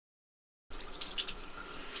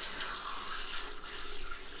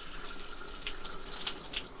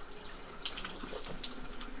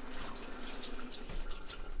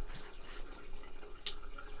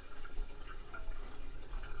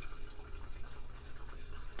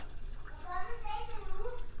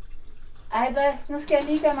Ej, nu skal jeg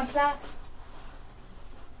lige gøre mig klar.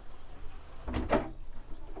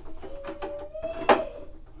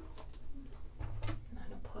 Nå,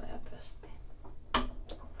 nu prøver jeg at børste det.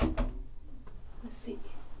 Lad os se,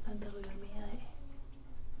 om der ryger mere af.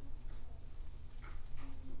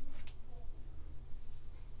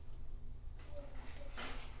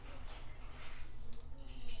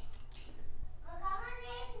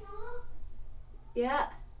 Ja. Jeg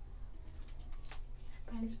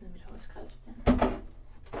skal bare lige smide mit hår i skraldespanden.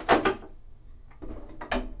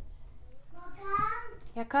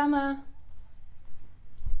 Jeg kommer.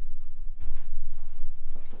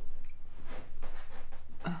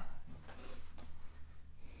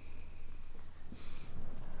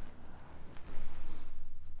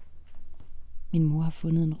 Min mor har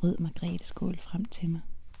fundet en rød margreteskål frem til mig.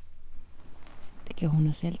 Det gjorde hun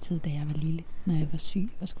også altid, da jeg var lille, når jeg var syg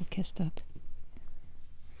og skulle kaste op.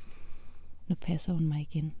 Nu passer hun mig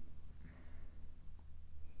igen.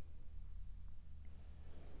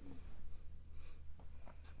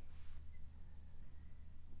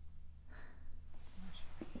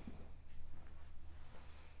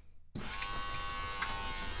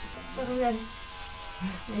 Så ryger det.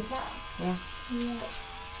 Er I klar? Ja. Ja.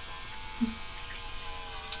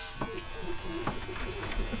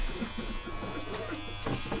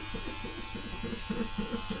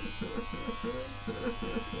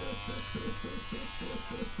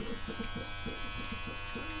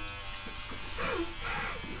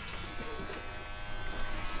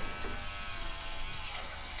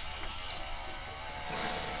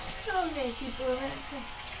 Okay, til bådværelse.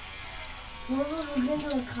 Hvorfor du begyndt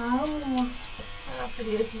at grave, mor? Ja,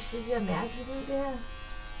 fordi jeg synes, det ser mærkeligt ud, det her.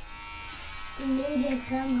 Det er lidt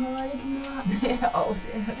grimt hår, ikke mor? Ja,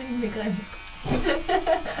 det er rimelig grimt.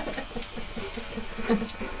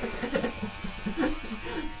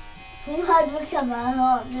 Hun har ikke så meget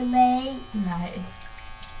hår tilbage. Nej.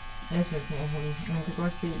 Jeg synes, hun kan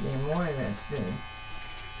godt se det i mor i hvert fald.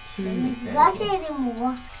 Man kan godt se det,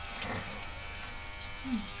 mor.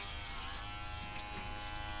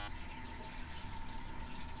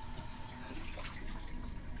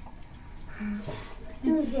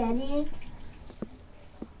 Nu er vi færdige, ikke?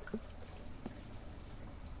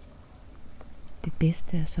 Det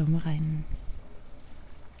bedste af sommerregnen.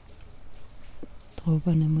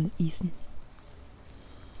 Dråberne mod isen.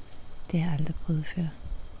 Det har jeg aldrig prøvet før.